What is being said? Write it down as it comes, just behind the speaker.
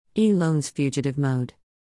E-loans fugitive mode.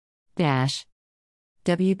 Dash.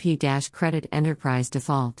 WP dash credit enterprise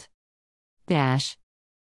default. Dash.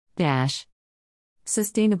 Dash.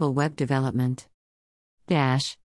 Sustainable web development. Dash.